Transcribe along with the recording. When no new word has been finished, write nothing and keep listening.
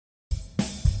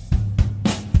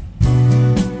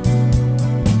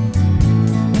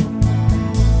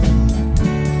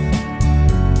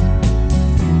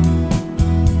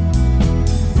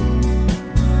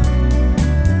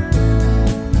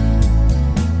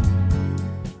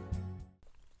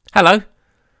Hello,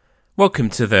 welcome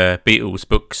to the Beatles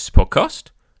Books podcast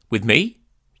with me,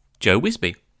 Joe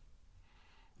Wisby.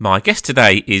 My guest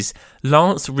today is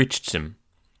Lance Richardson,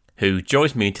 who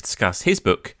joins me to discuss his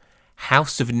book,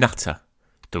 House of Nutter,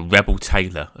 The Rebel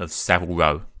Tailor of Savile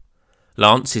Row.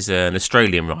 Lance is an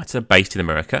Australian writer based in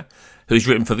America who's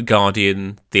written for The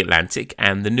Guardian, The Atlantic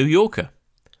and The New Yorker.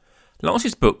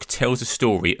 Lance's book tells the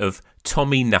story of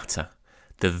Tommy Nutter,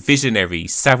 the visionary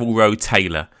Savile Row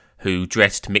tailor who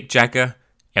dressed Mick Jagger,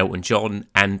 Elton John,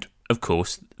 and, of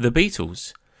course, the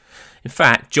Beatles. In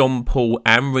fact, John, Paul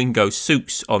and Ringo's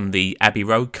suits on the Abbey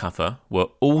Road cover were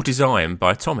all designed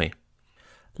by Tommy.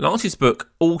 Lance's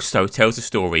book also tells the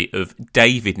story of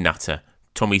David Nutter,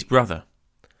 Tommy's brother.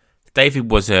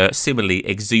 David was a similarly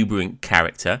exuberant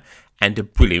character and a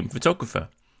brilliant photographer.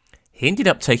 He ended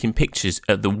up taking pictures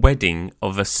at the wedding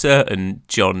of a certain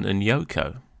John and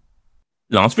Yoko.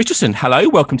 Lance Richardson, hello,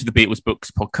 welcome to the Beatles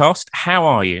Books podcast. How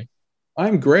are you?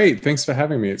 I'm great. Thanks for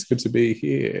having me. It's good to be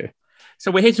here.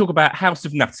 So we're here to talk about House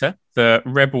of Nutter, the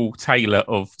Rebel Tailor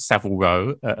of Savile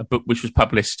Row, a book which was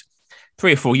published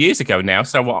 3 or 4 years ago now.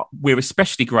 So we're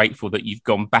especially grateful that you've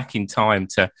gone back in time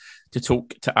to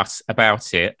talk to us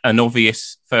about it. An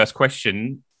obvious first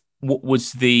question, what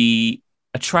was the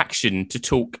attraction to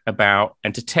talk about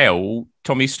and to tell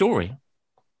Tommy's story?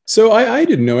 So I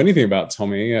didn't know anything about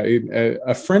Tommy.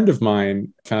 A friend of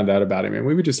mine found out about him, and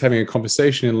we were just having a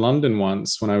conversation in London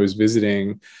once when I was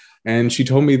visiting, and she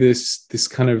told me this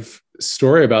kind of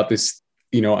story about this,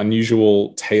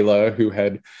 unusual tailor who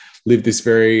had lived this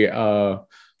very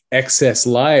excess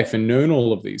life and known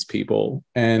all of these people.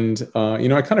 And,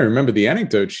 I kind of remember the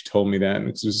anecdote she told me then,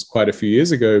 because it was quite a few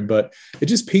years ago, but it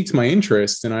just piqued my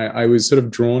interest. And I was sort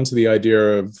of drawn to the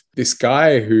idea of this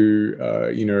guy who,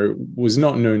 was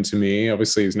not known to me,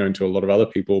 obviously is known to a lot of other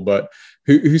people, but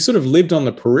who sort of lived on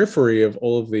the periphery of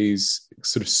all of these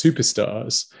sort of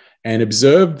superstars and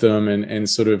observed them and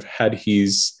sort of had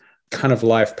his kind of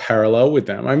life parallel with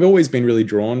them. I've always been really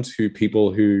drawn to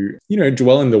people who,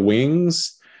 dwell in the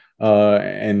wings,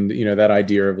 and that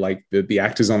idea of like the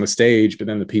actors on the stage, but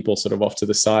then the people sort of off to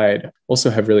the side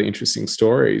also have really interesting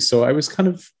stories. So I was kind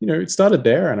of, it started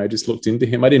there, and I just looked into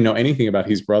him. I didn't know anything about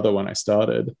his brother when I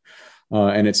started,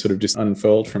 and it sort of just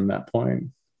unfurled from that point.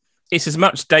 It's as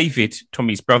much David,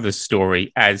 Tommy's brother's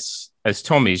story, as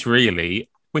Tommy's, really.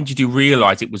 When did you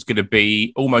realise it was going to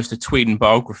be almost a twin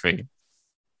biography?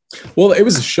 Well, it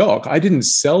was a shock. I didn't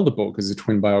sell the book as a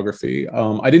twin biography.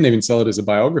 I didn't even sell it as a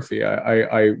biography.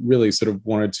 I really sort of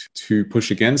wanted to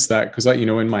push against that because,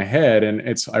 in my head, and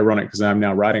it's ironic because I'm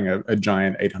now writing a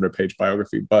giant 800-page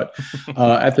biography. But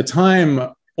at the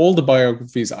time, all the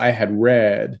biographies I had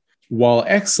read, while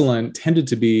excellent, tended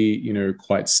to be,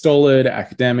 quite stolid,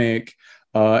 academic.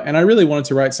 And I really wanted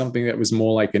to write something that was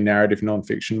more like a narrative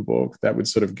nonfiction book that would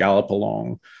sort of gallop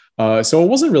along. So it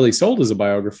wasn't really sold as a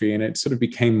biography, and it sort of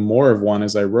became more of one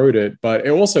as I wrote it. But it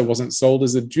also wasn't sold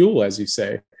as a jewel, as you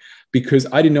say, because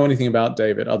I didn't know anything about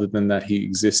David other than that he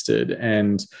existed.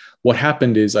 And what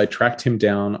happened is I tracked him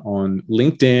down on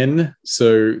LinkedIn.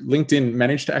 So LinkedIn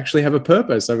managed to actually have a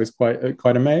purpose. I was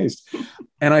quite amazed.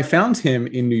 And I found him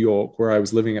in New York, where I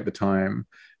was living at the time.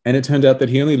 And it turned out that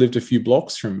he only lived a few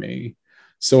blocks from me.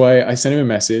 So I sent him a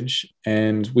message,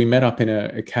 and we met up in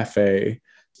a cafe.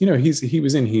 He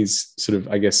was in his sort of,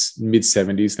 I guess,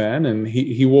 mid-70s then, and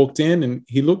he walked in and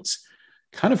he looked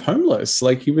kind of homeless.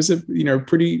 Like he was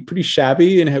pretty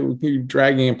shabby and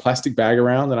dragging a plastic bag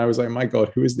around. And I was like, my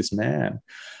God, who is this man?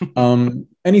 And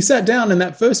he sat down, and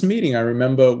that first meeting I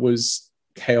remember was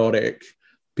chaotic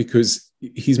because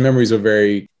his memories were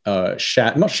very not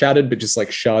shattered, but just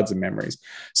like shards of memories.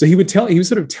 So he was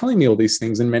sort of telling me all these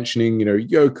things and mentioning,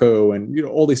 Yoko and,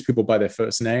 all these people by their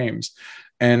first names.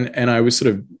 And I was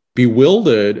sort of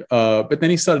bewildered, but then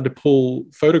he started to pull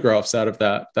photographs out of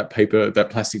that paper,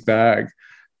 that plastic bag,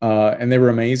 and they were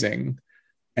amazing.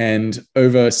 And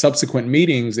over subsequent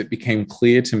meetings, it became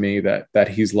clear to me that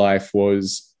his life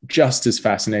was just as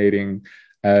fascinating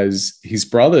as his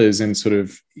brother's, and sort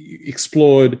of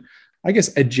explored, I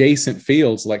guess, adjacent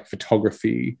fields like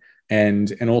photography.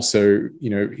 And also,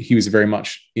 he was very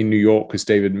much in New York because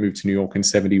David moved to New York in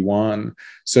 1971.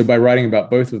 So by writing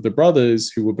about both of the brothers,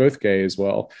 who were both gay as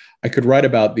well, I could write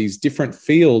about these different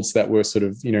fields that were sort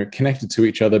of, connected to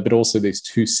each other, but also these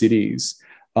two cities.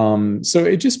 So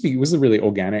it just was a really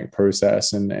organic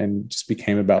process and just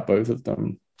became about both of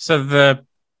them. So the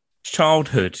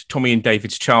childhood, Tommy and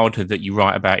David's childhood that you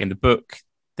write about in the book,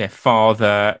 their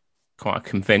father, quite a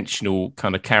conventional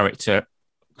kind of character,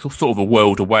 sort of a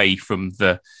world away from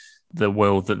the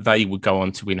world that they would go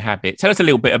on to inhabit. Tell us a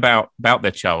little bit about their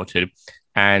childhood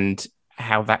and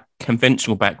how that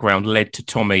conventional background led to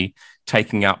Tommy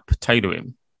taking up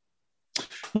tailoring.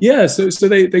 Yeah, so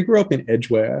they grew up in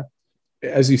Edgware.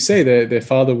 As you say, their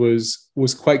father was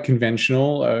quite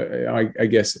conventional. I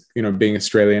guess, being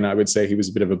Australian, I would say he was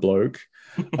a bit of a bloke.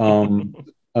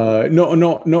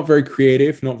 Not very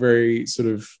creative, not very sort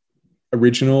of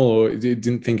original, or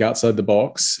didn't think outside the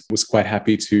box. Was quite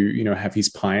happy to have his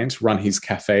pint, run his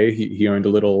cafe. He owned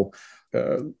a little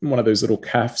one of those little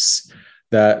cafes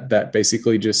that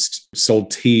basically just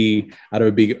sold tea out of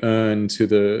a big urn to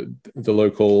the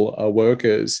local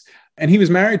workers. And he was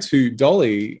married to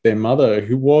Dolly, their mother,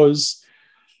 who was,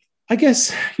 I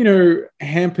guess,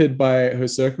 hampered by her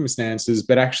circumstances,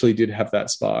 but actually did have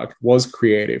that spark, was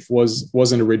creative,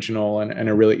 was an original and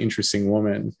a really interesting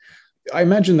woman. I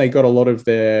imagine they got a lot of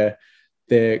their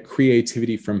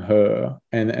creativity from her.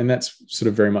 And that's sort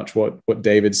of very much what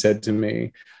David said to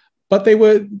me. But they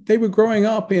were growing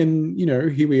up in,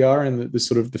 here we are in the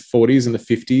sort of the 40s and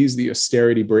the 50s, the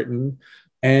austerity Britain.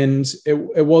 And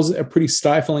it was a pretty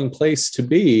stifling place to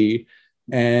be.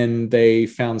 And they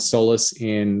found solace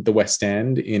in the West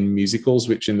End, in musicals,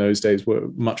 which in those days were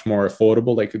much more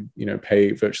affordable. They could,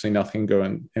 pay virtually nothing, go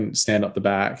and stand up the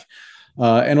back.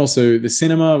 And also the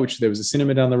cinema, which there was a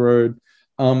cinema down the road.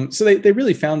 So they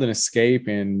really found an escape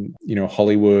in,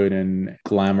 Hollywood and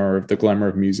the glamour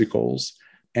of musicals.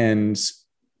 And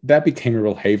that became a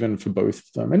real haven for both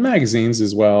of them, and magazines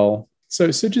as well. So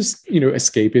just,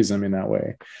 escapism in that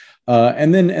way.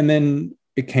 And then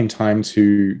it came time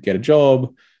to get a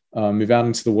job, move out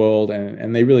into the world.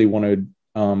 And they really wanted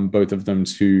both of them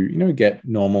to, get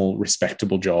normal,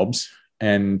 respectable jobs.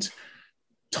 And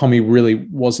Tommy really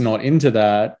was not into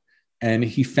that. And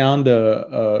he found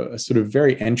a sort of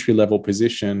very entry-level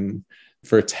position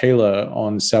for a tailor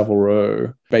on Savile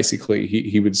Row. Basically,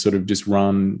 he would sort of just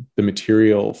run the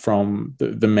material from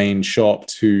the main shop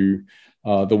to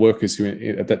the workers who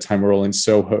at that time were all in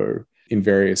Soho in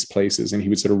various places, and he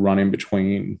would sort of run in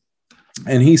between.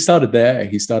 And he started there.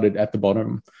 He started at the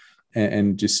bottom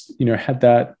and just, had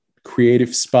that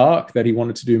creative spark that he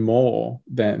wanted to do more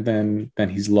than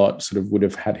his lot sort of would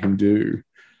have had him do.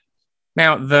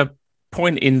 Now, the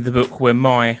point in the book where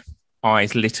my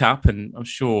eyes lit up, and I'm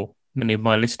sure many of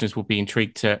my listeners will be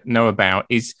intrigued to know about,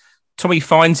 is Tommy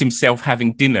finds himself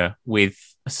having dinner with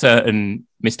a certain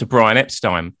Mr. Brian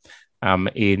Epstein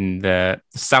in the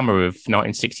summer of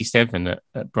 1967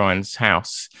 at Brian's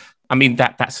house. I mean,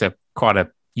 that's quite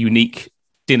a unique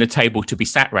dinner table to be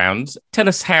sat round. Tell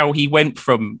us how he went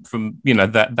from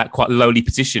that quite lowly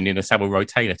position in a Savile Row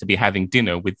tailor to be having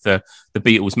dinner with the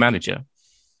Beatles manager.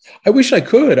 I wish I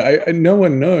could. No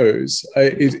one knows.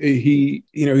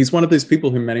 He's one of those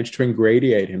people who managed to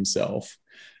ingratiate himself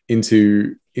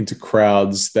into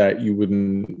crowds that you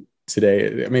wouldn't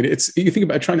today. I mean, you think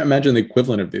about trying to imagine the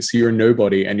equivalent of this. You're a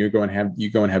nobody, and you go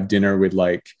and have dinner with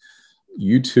like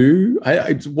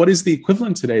U2. What is the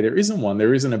equivalent today? There isn't one.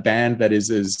 There isn't a band that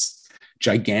is as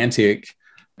gigantic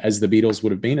as the Beatles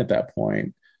would have been at that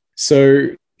point.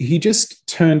 So he just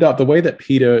turned up. The way that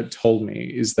Peter told me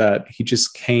is that he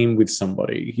just came with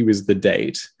somebody. He was the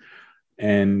date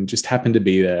and just happened to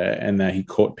be there, and that he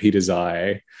caught Peter's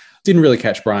eye. Didn't really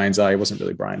catch Brian's eye. He wasn't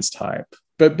really Brian's type.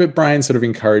 But Brian sort of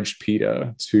encouraged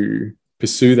Peter to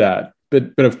pursue that.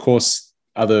 But of course,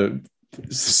 other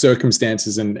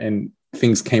circumstances and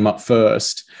things came up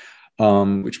first,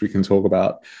 which we can talk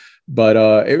about. But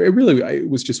it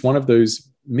was just one of those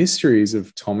mysteries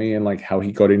of Tommy and like how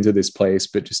he got into this place,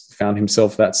 but just found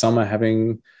himself that summer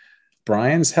having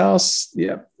Brian's house,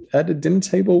 at a dinner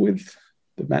table with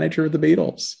the manager of the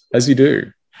Beatles, as you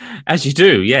do. As you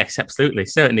do, yes, absolutely.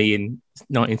 Certainly in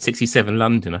 1967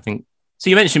 London, I think. So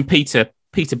you mentioned Peter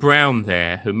Brown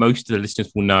there, who most of the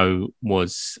listeners will know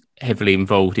was heavily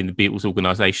involved in the Beatles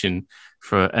organisation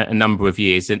for a number of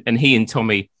years. And he and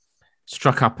Tommy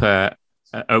struck up a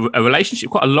relationship,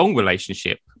 quite a long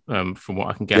relationship, from what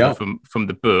I can gather from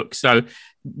the book. So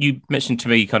you mentioned to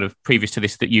me kind of previous to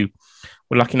this that you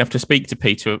were lucky enough to speak to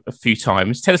Peter a few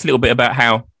times. Tell us a little bit about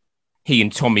how he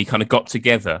and Tommy kind of got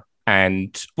together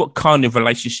and what kind of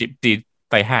relationship did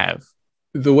they have?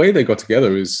 The way they got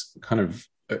together was kind of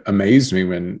amazed me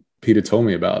when Peter told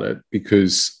me about it,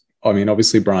 because, I mean,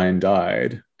 obviously Brian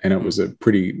died and it was a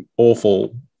pretty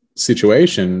awful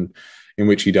situation in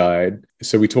which he died.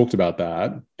 So we talked about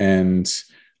that. And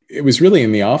it was really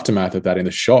in the aftermath of that, in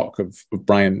the shock of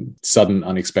Brian's sudden,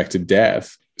 unexpected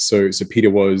death. So Peter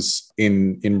was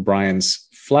in Brian's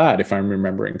flat, if I'm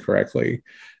remembering correctly,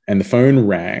 and the phone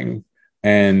rang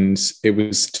and it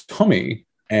was Tommy.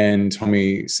 And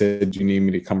Tommy said, "Do you need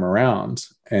me to come around?"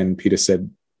 And Peter said,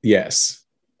 "Yes."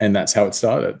 And that's how it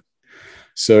started.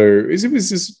 So it was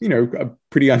just, a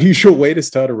pretty unusual way to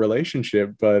start a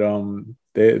relationship, but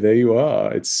there you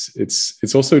are.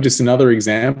 It's also just another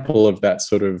example of that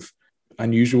sort of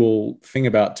unusual thing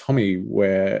about Tommy,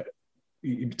 where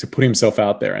to put himself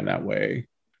out there in that way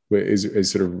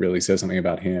is sort of really says something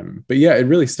about him. But yeah, it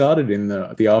really started in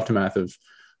the aftermath of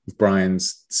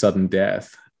Brian's sudden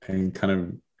death and kind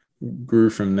of grew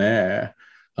from there.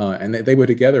 And they were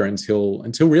together until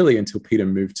Peter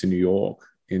moved to New York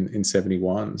in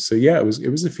 71. So yeah, it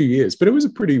was a few years, but it was a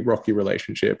pretty rocky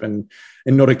relationship and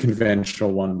not a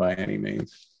conventional one by any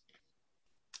means.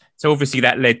 So obviously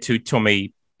that led to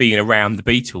Tommy being around the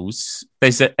Beatles.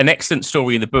 There's an excellent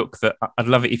story in the book that I'd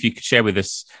love it if you could share with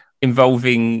us,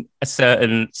 involving a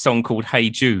certain song called Hey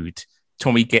Jude.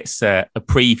 Tommy gets a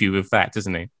preview of that,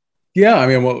 doesn't he? Yeah, I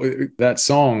mean, well, that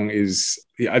song is,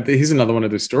 here's another one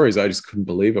of those stories. I just couldn't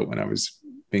believe it when I was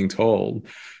being told.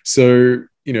 So,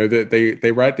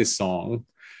 they write this song,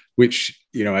 which,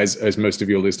 as most of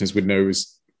your listeners would know,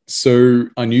 was so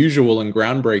unusual and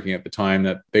groundbreaking at the time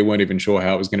that they weren't even sure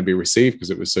how it was going to be received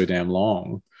because it was so damn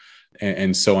long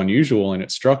and so unusual in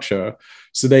its structure.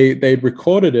 So they'd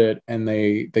recorded it, and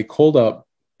they called up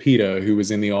Peter, who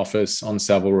was in the office on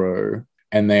Savile Row,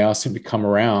 and they asked him to come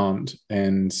around.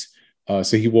 And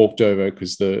so he walked over,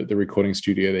 because the recording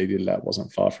studio they did that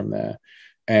wasn't far from there.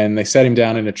 And they sat him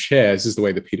down in a chair. This is the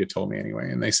way that Peter told me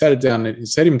anyway. And they sat him down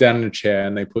in a chair,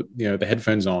 and they put the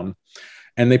headphones on,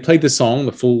 and they played the song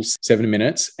the full 7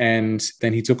 minutes. And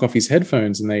then he took off his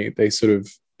headphones, and they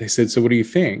said, "So what do you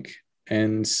think?"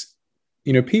 And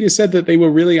Peter said that they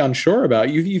were really unsure about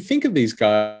you. You think of these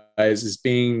guys as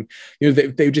being,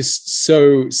 they were just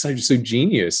so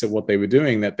genius at what they were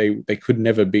doing that they could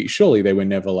never be. Surely they were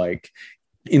never like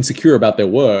insecure about their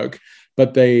work,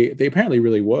 but they apparently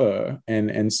really were.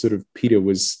 And sort of Peter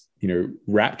was,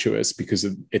 rapturous because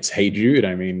it's Hey Jude.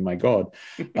 I mean, my God.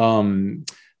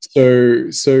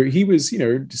 So he was,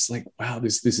 just like, wow,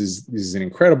 this is an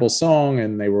incredible song,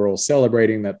 and they were all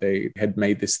celebrating that they had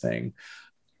made this thing.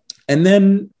 And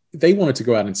then they wanted to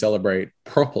go out and celebrate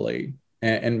properly.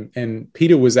 And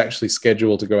Peter was actually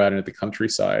scheduled to go out into the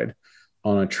countryside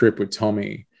on a trip with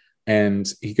Tommy. And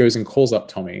he goes and calls up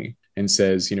Tommy and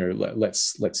says,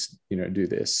 let's do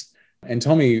this. And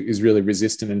Tommy is really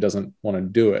resistant and doesn't want to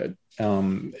do it,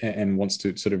 and wants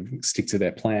to sort of stick to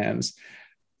their plans.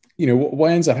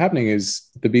 What ends up happening is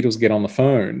the Beatles get on the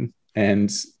phone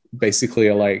and basically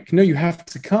are like, "No, you have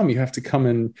to come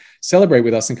and celebrate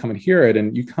with us and come and hear it.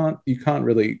 And you can't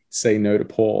really say no to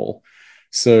Paul."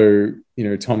 So,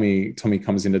 Tommy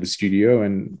comes into the studio,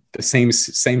 and the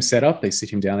same setup. They sit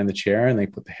him down in the chair, and they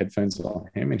put the headphones on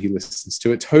him, and he listens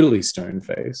to it totally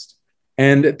stone-faced.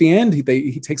 And at the end,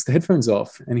 he takes the headphones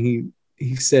off, and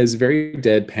he says very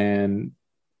deadpan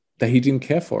that he didn't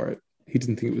care for it. He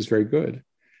didn't think it was very good.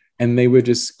 And they were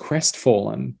just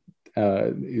crestfallen,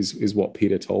 is what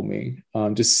Peter told me,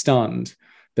 just stunned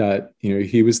that,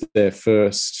 he was their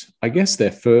first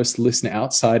listener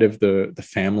outside of the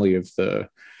family of the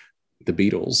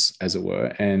Beatles, as it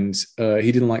were. And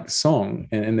he didn't like the song.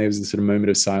 And there was this sort of moment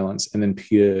of silence. And then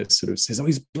Peter sort of says, "Oh,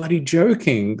 he's bloody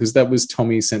joking," because that was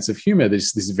Tommy's sense of humor.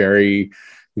 There's this very,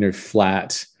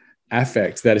 flat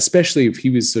affect that, especially if he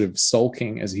was sort of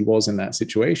sulking as he was in that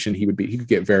situation, he could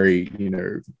get very,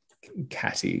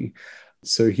 catty.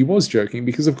 So he was joking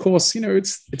because, of course,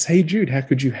 it's Hey Jude. How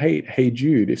could you hate Hey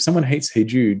Jude? If someone hates Hey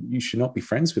Jude, you should not be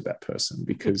friends with that person,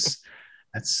 because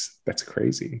that's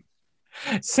crazy.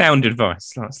 Sound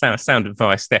advice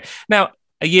there. Now,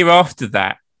 a year after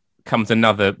that comes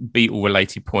another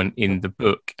Beatle-related point in the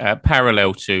book,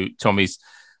 parallel to Tommy's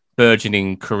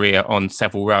burgeoning career on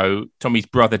Savile Row. Tommy's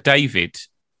brother David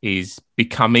is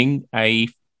becoming a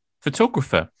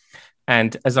photographer,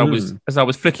 and as I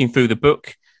was flicking through the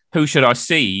book, who should I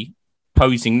see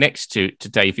posing next to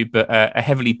David but a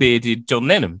heavily bearded John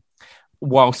Lennon,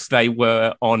 whilst they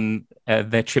were on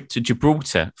their trip to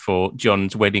Gibraltar for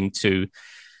John's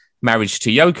marriage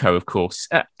to Yoko, of course.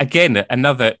 Again,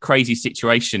 another crazy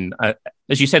situation.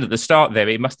 As you said at the start there,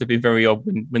 it must have been very odd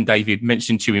when David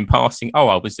mentioned to you in passing, "Oh,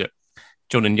 I was at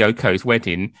John and Yoko's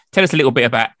wedding." Tell us a little bit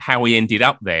about how he ended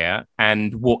up there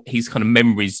and what his kind of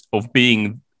memories of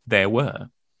being there were.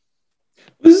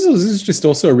 This is just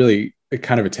also really a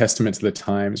kind of a testament to the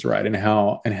times, right? And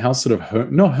how sort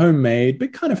of not homemade,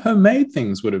 but kind of homemade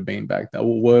things would have been back then,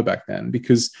 or were back then.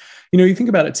 Because, you think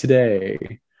about it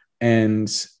today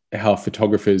and how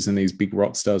photographers and these big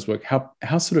rock stars work,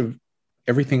 how sort of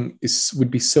everything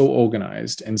would be so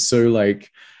organized and so like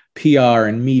PR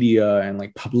and media and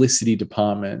like publicity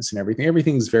departments and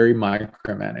everything's very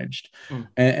micromanaged.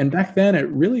 And back then it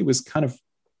really was kind of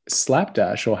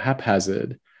slapdash or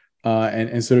haphazard.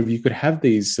 and sort of you could have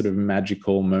these sort of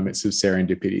magical moments of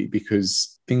serendipity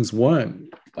because things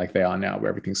weren't like they are now, where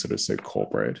everything's sort of so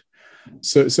corporate.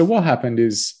 So what happened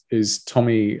is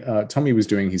Tommy was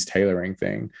doing his tailoring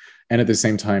thing, and at the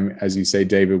same time, as you say,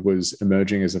 David was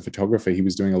emerging as a photographer. He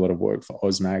was doing a lot of work for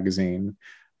Oz Magazine,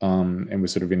 and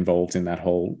was sort of involved in that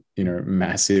whole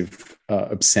massive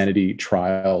obscenity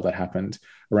trial that happened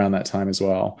around that time as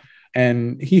well.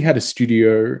 And he had a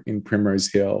studio in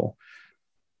Primrose Hill.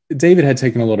 David had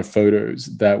taken a lot of photos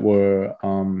that were,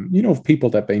 of people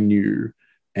that they knew,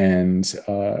 and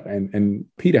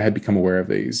Peter had become aware of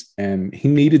these, and he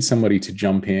needed somebody to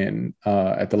jump in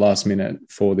at the last minute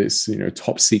for this,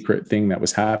 top secret thing that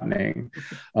was happening.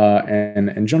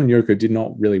 And John and Yoko did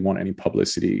not really want any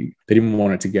publicity. They didn't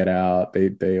want it to get out.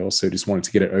 They also just wanted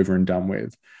to get it over and done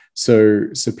with. So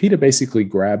Peter basically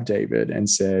grabbed David and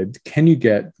said, "Can you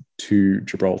get to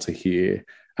Gibraltar here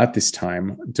at this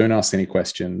time? Don't ask any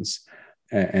questions."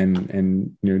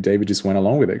 And David just went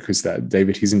along with it, because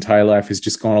David, his entire life has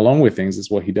just gone along with things.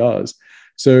 It's what he does.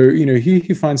 So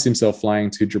he finds himself flying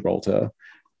to Gibraltar.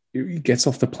 He gets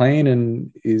off the plane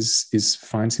and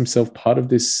finds himself part of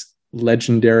this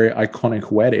legendary,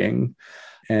 iconic wedding,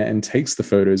 and takes the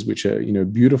photos, which are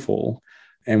beautiful,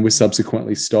 and were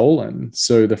subsequently stolen.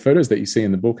 So the photos that you see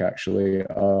in the book actually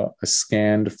are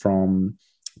scanned from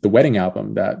the wedding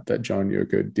album that John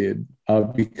Yoko did,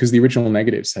 because the original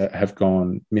negatives have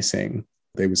gone missing.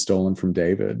 They were stolen from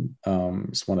David.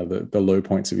 It's one of the low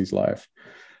points of his life.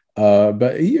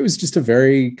 But it was just a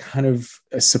very kind of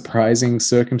surprising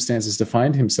circumstances to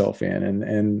find himself in.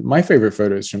 And my favorite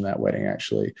photos from that wedding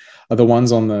actually are the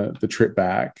ones on the trip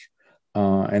back.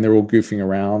 And they're all goofing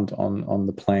around on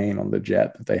the plane, on the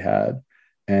jet that they had.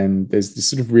 And there's this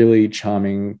sort of really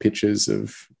charming pictures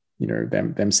of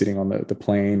them sitting on the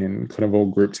plane and kind of all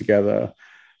grouped together,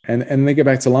 and they get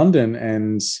back to London,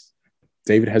 and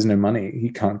David has no money. He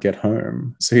can't get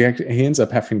home, so he ends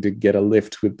up having to get a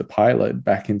lift with the pilot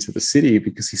back into the city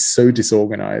because he's so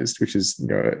disorganized, which is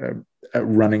a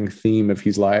running theme of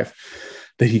his life,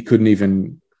 that he couldn't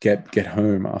even get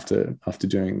home after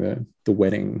doing the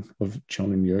wedding of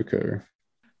John and Yoko.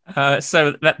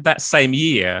 So that same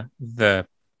year, the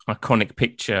iconic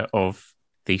picture of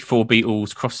the four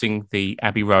Beatles crossing the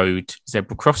Abbey Road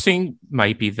zebra crossing,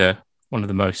 maybe one of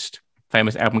the most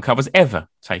famous album covers ever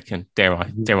taken. Dare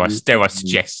I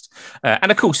suggest?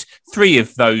 And of course, three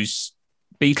of those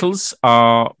Beatles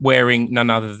are wearing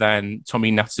none other than Tommy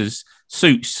Nutter's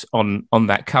suits on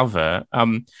that cover.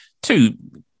 Two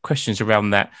questions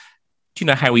around that. Do you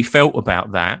know how he felt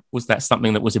about that? Was that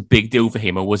something that was a big deal for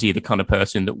him, or was he the kind of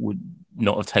person that would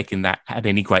not have had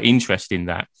any great interest in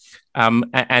that?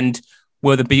 And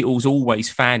were the Beatles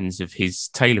always fans of his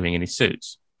tailoring and his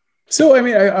suits? So, I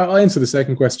mean, I'll answer the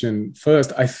second question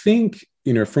first. I think,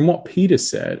 from what Peter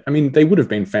said, I mean, they would have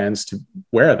been fans to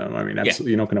wear them. I mean,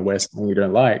 absolutely, You're not going to wear something you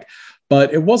don't like.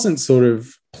 But it wasn't sort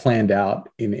of planned out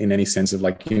in any sense of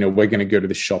like, we're going to go to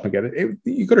the shop and get it.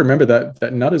 You got to remember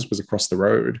that Nutters was across the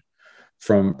road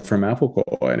from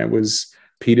Applecore, and it was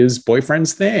Peter's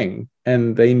boyfriend's thing,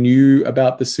 and they knew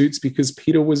about the suits because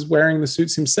Peter was wearing the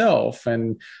suits himself.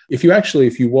 And if you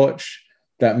watch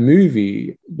that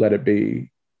movie Let It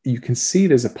Be, you can see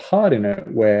there's a part in it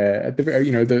where at the very,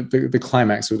 the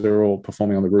climax where they're all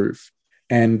performing on the roof,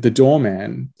 and the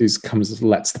doorman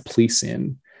lets the police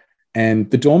in,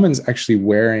 and the doorman's actually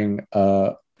wearing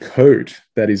a coat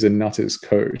that is a Nutter's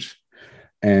coat,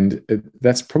 and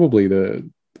that's probably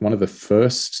one of the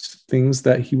first things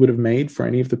that he would have made for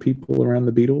any of the people around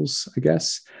the Beatles, I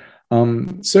guess.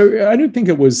 So I don't think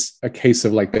it was a case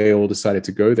of like they all decided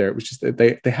to go there. It was just that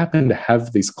they happened to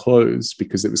have these clothes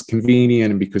because it was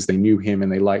convenient and because they knew him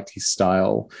and they liked his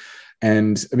style.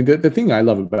 And I mean, the thing I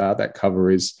love about that cover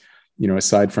is,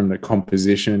 aside from the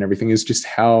composition and everything, is just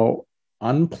how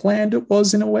unplanned it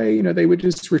was in a way. They were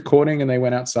just recording and they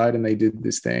went outside and they did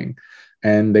this thing.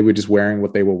 And they were just wearing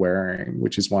what they were wearing,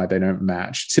 which is why they don't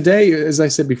match. Today, as I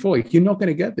said before, you're not going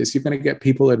to get this. You're going to get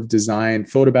people that have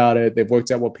thought about it. They've worked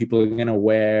out what people are going to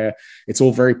wear. It's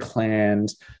all very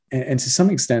planned. And to some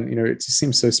extent, it just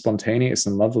seems so spontaneous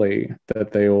and lovely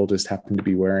that they all just happen to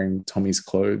be wearing Tommy's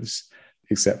clothes,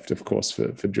 except, of course,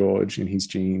 for George in his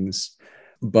jeans.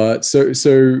 But so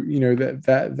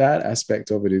that aspect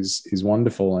of it is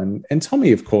wonderful. And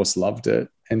Tommy, of course, loved it.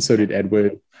 And so did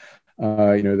Edward.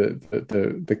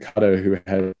 The cutter who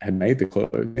had made the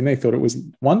clothes, and they thought it was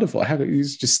wonderful. It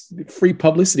was just free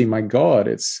publicity. My God,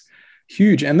 it's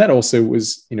huge. And that also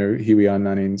was, here we are,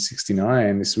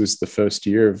 1969. This was the first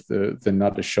year of the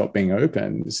Nutter shop being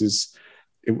open. This is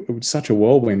it was such a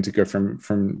whirlwind to go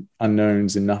from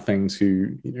unknowns and nothing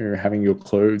to, you know, having your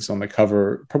clothes on the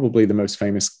cover, probably the most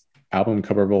famous album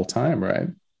cover of all time, right?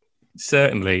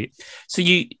 Certainly. So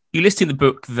you list in the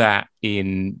book that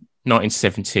in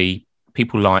 1970,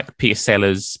 people like Peter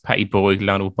Sellers, Patty Boyd,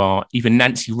 Lionel Barr, even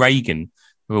Nancy Reagan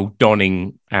were all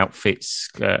donning outfits,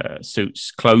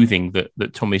 suits, clothing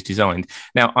that Tommy's designed.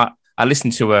 Now, I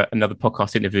listened to another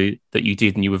podcast interview that you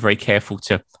did, and you were very careful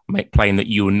to make plain that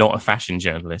you were not a fashion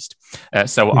journalist.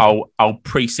 So I'll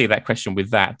precede that question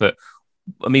with that. But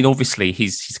I mean, obviously,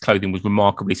 his clothing was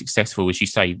remarkably successful, as you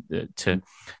say,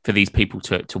 for these people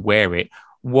to wear it.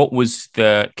 What was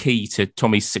the key to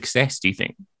Tommy's success, do you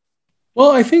think?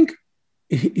 Well, I think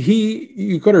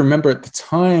you've got to remember at the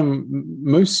time,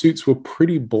 most suits were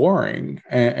pretty boring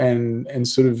and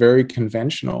sort of very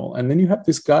conventional. And then you have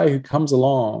this guy who comes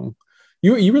along.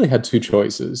 You really had two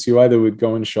choices. You either would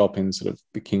go and shop in sort of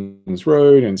the King's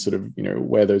Road and sort of, you know,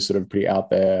 wear those sort of pretty out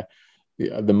there,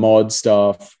 the mod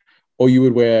stuff, or you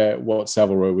would wear what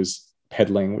Savile Row was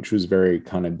peddling, which was very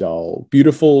kind of dull,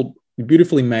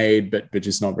 beautifully made, but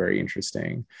just not very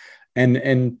interesting.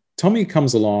 And Tommy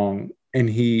comes along and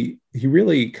he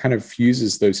really kind of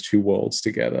fuses those two worlds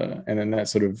together. And then that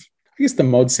sort of, I guess, the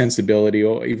mod sensibility,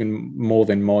 or even more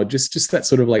than mod, just that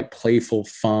sort of like playful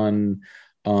fun,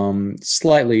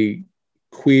 slightly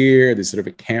queer. There's sort of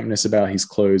a campness about his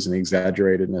clothes and the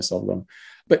exaggeratedness of them,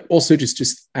 but also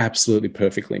just absolutely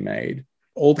perfectly made.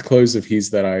 All the clothes of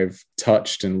his that I've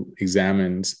touched and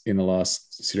examined in the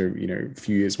last sort of, you know,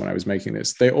 few years when I was making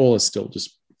this, they all are still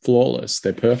just flawless.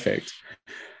 They're perfect.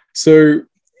 So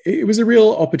it was a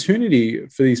real opportunity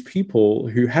for these people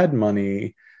who had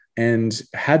money and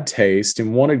had taste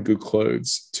and wanted good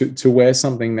clothes to wear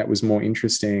something that was more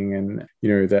interesting and, you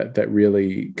know, that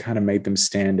really kind of made them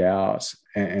stand out.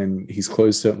 And his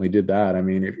clothes certainly did that. I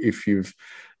mean, if you've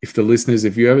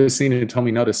ever seen a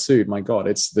Tommy Nutter suit, my God,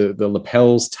 it's the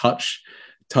lapels touch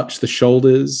the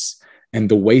shoulders, and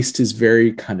the waist is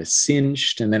very kind of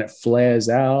cinched, and then it flares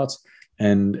out,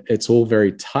 and it's all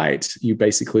very tight. You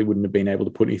basically wouldn't have been able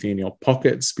to put anything in your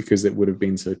pockets because it would have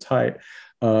been so tight.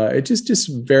 It just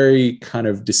very kind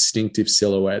of distinctive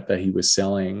silhouette that he was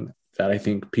selling that I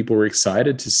think people were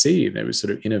excited to see. There was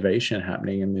sort of innovation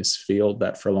happening in this field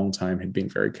that for a long time had been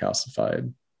very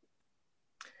calcified.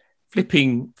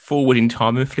 Flipping forward in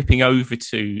time and flipping over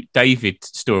to David's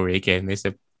story again, there's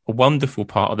a wonderful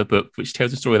part of the book which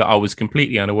tells a story that I was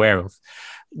completely unaware of,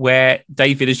 where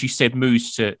David, as you said,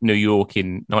 moves to New York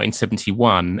in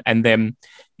 1971, and then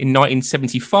in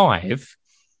 1975,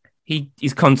 he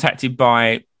is contacted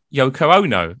by Yoko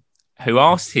Ono, who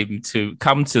asked him to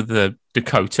come to the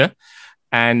Dakota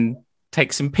and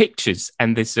take some pictures.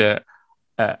 And there's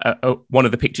one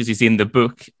of the pictures is in the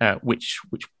book, which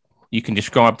you can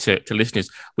describe to listeners,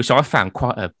 which I found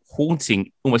quite a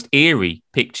haunting, almost eerie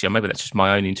picture. Maybe that's just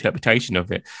my own interpretation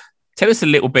of it. Tell us a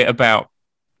little bit about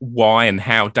why and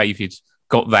how David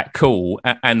got that call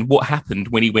and what happened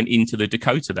when he went into the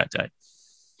Dakota that day.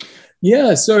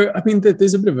 Yeah, so I mean,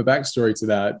 there's a bit of a backstory to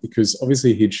that, because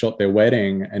obviously he'd shot their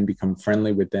wedding and become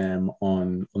friendly with them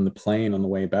on the plane on the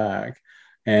way back.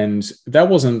 And that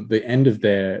wasn't the end of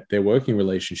their working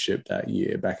relationship that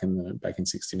year, back in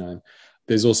 '69.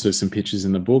 There's also some pictures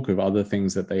in the book of other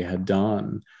things that they had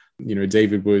done. You know,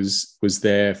 David was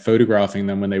there photographing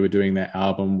them when they were doing their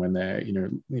album, when they're,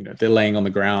 they're laying on the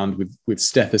ground with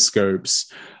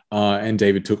stethoscopes, and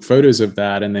David took photos of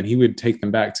that, and then he would take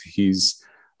them back to his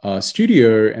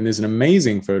studio. And there's an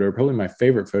amazing photo, probably my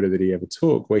favorite photo that he ever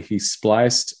took, where he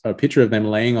spliced a picture of them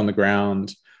laying on the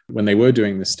ground when they were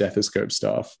doing the stethoscope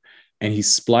stuff, and he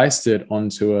spliced it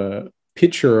onto a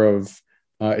picture of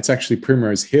it's actually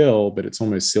Primrose Hill, but it's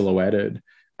almost silhouetted.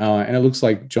 And it looks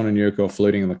like John and Yoko are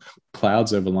floating in the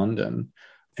clouds over London.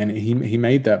 And he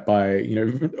made that by,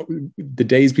 the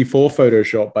days before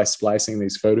Photoshop, by splicing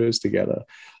these photos together.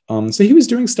 So he was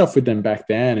doing stuff with them back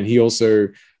then. And he also,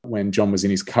 when John was in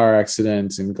his car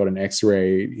accident and got an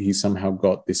X-ray, he somehow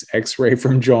got this X-ray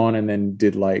from John and then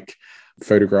did like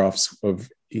photographs of,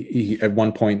 at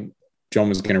one point, John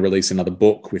was going to release another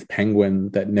book with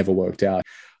Penguin that never worked out.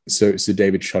 So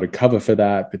David shot a cover for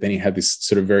that, but then he had this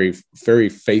sort of very, very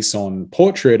face-on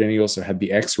portrait, and he also had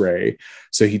the X-ray.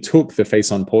 So he took the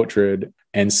face-on portrait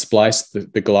and spliced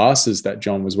the glasses that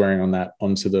John was wearing on that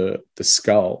onto the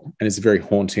skull. And it's a very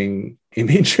haunting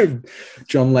image of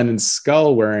John Lennon's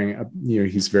skull wearing,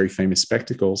 his very famous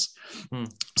spectacles.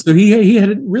 So he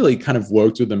had really kind of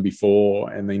worked with them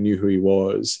before, and they knew who he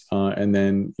was. And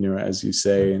then, as you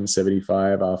say, in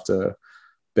 '75, after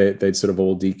they'd sort of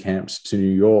all decamped to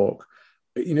New York,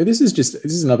 This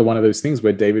is another one of those things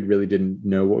where David really didn't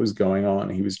know what was going on.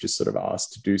 He was just sort of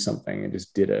asked to do something and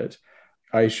just did it.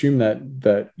 I assume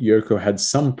that Yoko had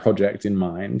some project in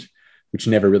mind, which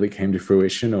never really came to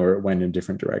fruition, or it went in a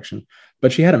different direction.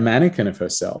 But she had a mannequin of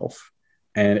herself,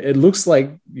 and it looks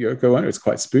like Yoko Ono. It's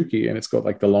quite spooky, and it's got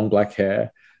like the long black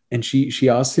hair. And she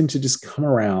asked him to just come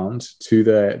around to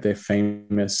their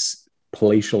famous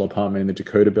palatial apartment in the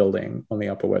Dakota Building on the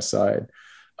Upper West Side,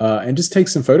 and just take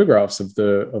some photographs of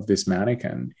this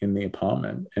mannequin in the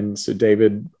apartment. And so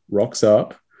David rocks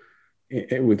up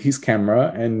with his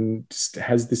camera and just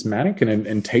has this mannequin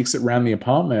and takes it around the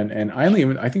apartment. And I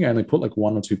think I only put like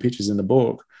one or two pictures in the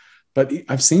book, but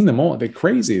I've seen them all. They're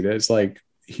crazy. There's like,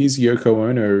 here's Yoko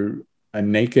Ono, a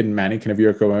naked mannequin of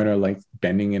Yoko Ono, like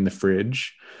bending in the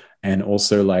fridge, and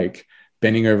also like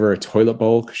bending over a toilet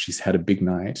bowl because she's had a big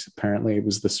night. Apparently, it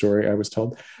was the story I was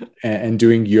told, and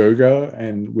doing yoga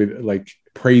and with like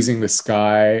praising the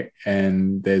sky.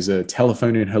 And there's a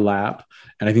telephone in her lap.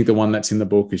 And I think the one that's in the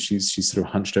book is she's sort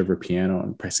of hunched over a piano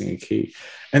and pressing a key.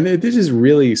 And this is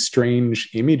really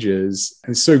strange images.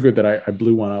 And it's so good that I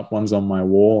blew one up. One's on my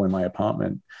wall in my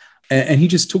apartment. And he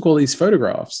just took all these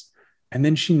photographs. And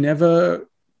then she never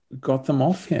got them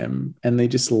off him. And they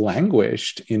just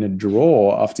languished in a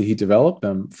drawer after he developed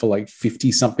them for like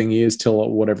 50 something years till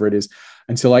whatever it is,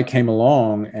 until I came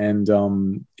along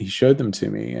and he showed them to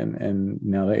me. And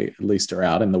now they at least are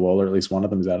out in the world, or at least one of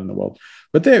them is out in the world.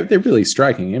 But they're really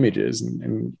striking images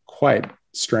and quite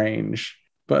strange.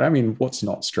 But I mean, what's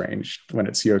not strange when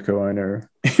it's Yoko Ono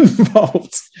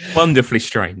involved? Wonderfully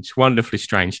strange, wonderfully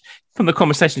strange. From the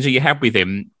conversations that you had with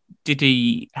him, did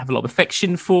he have a lot of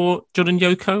affection for John and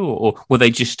Yoko, or were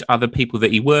they just other people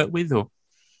that he worked with? Or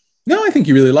no, I think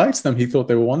he really liked them. He thought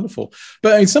they were wonderful.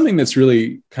 But I mean, something that's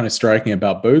really kind of striking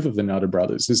about both of the Nutter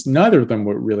brothers is neither of them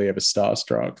were really ever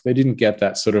starstruck. They didn't get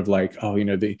that sort of like, oh,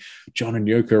 the John and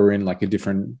Yoko are in like a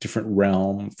different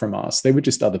realm from us. They were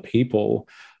just other people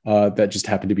that just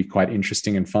happened to be quite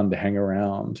interesting and fun to hang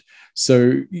around.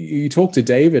 So you talk to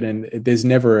David, and there's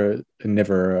never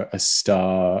a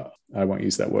star. I won't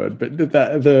use that word, but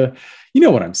the you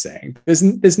know what I'm saying.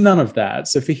 There's none of that.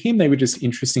 So for him, they were just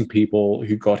interesting people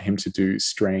who got him to do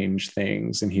strange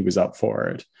things, and he was up for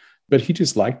it. But he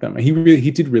just liked them.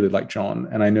 He did really like John,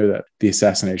 and I know that the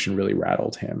assassination really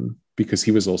rattled him because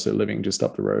he was also living just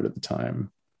up the road at the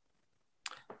time.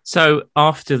 So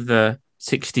after the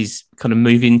 60s kind of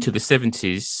move into the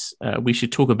 70s, we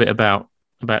should talk a bit about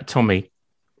Tommy.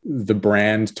 The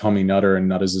brand Tommy Nutter and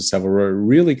Nutters of Savile Row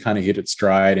really kind of hit its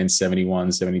stride in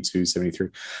 71, 72, 73.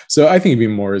 So I think he'd be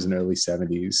more as an early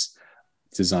 70s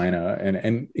designer.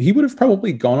 And he would have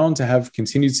probably gone on to have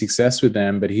continued success with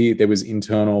them, but there was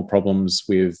internal problems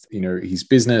with, his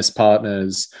business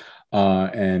partners,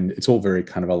 and it's all very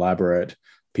kind of elaborate.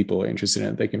 People are interested in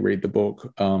it, they can read the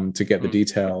book to get the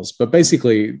details. But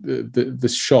basically, the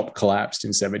shop collapsed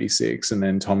in 76, and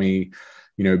then Tommy,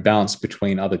 bounced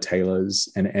between other tailors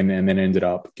and then ended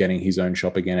up getting his own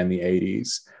shop again in the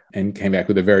 80s, and came back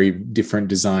with a very different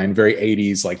design, very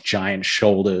 80s, like giant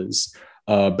shoulders.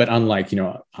 But unlike,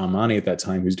 Armani at that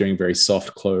time, who's doing very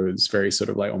soft clothes, very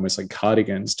sort of like almost like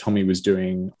cardigans, Tommy was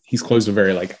doing, his clothes were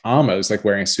very like armor. It was like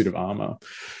wearing a suit of armor.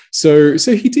 So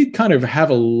he did kind of have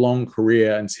a long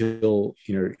career until,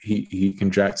 he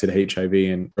contracted HIV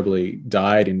and probably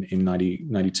died in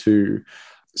 92.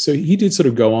 So he did sort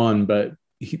of go on, but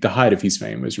the height of his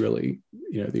fame was really,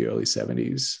 the early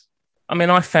 70s. I mean,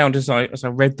 I found as I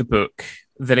read the book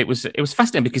that it was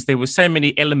fascinating because there were so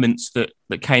many elements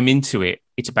that came into it.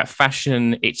 It's about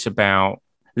fashion, it's about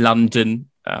London,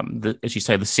 as you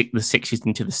say, the 60s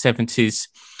into the 70s,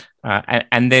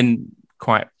 and then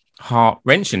quite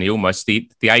heart-wrenchingly almost the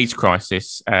AIDS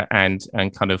crisis and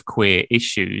kind of queer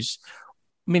issues.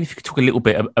 I mean, if you could talk a little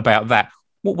bit about that,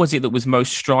 what was it that was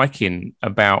most striking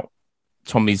about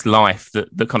Tommy's life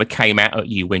that kind of came out at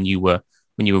you when you were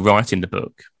writing the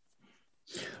book?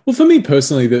 Well, for me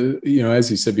personally,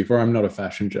 as you said before, I'm not a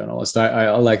fashion journalist.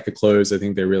 I like the clothes. I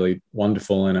think they're really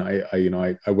wonderful, and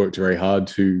I worked very hard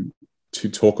to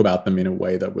talk about them in a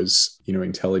way that was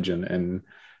intelligent and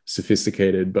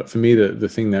sophisticated. But for me, the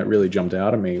thing that really jumped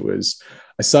out at me was,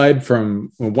 aside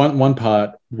from one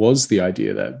part was the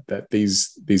idea that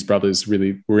these brothers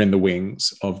really were in the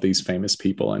wings of these famous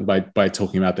people, and by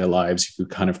talking about their lives, you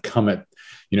could kind of come at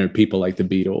people like the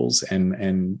Beatles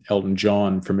and Elton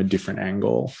John from a different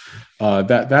angle.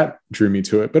 That drew me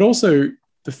to it, but also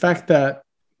the fact that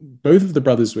both of the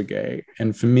brothers were gay,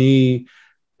 and for me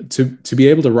to be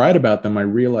able to write about them, I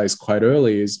realized quite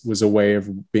early was a way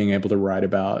of being able to write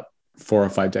about 4 or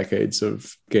 5 decades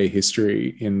of gay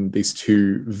history in these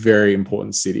two very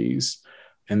important cities.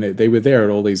 and they were there at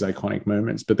all these iconic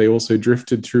moments, but they also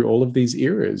drifted through all of these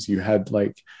eras. You had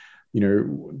like,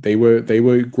 they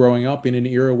were growing up in an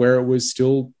era where it was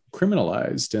still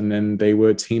criminalized, and then they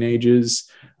were teenagers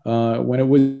when it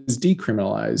was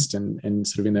decriminalized, and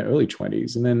sort of in their early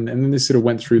 20s, and then this sort of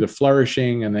went through the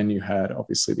flourishing, and then you had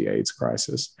obviously the AIDS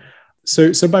crisis.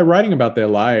 So by writing about their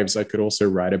lives, I could also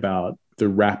write about the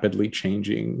rapidly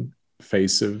changing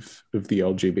face of the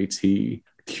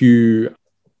LGBTQ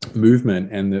movement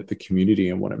and the community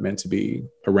and what it meant to be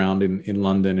around in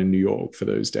London and New York for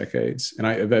those decades.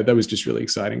 And that was just really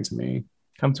exciting to me.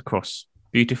 Comes across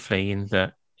beautifully in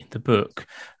the book.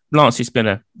 Lance, it's been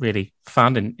a really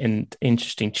fun and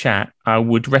interesting chat. I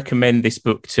would recommend this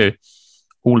book to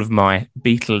all of my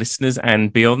Beatle listeners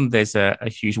and beyond. There's a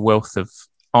huge wealth of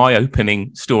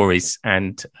eye-opening stories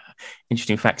and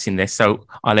interesting facts in there. So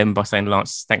I'll end by saying,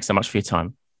 Lance, thanks so much for your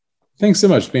time. Thanks so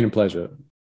much. It's been a pleasure.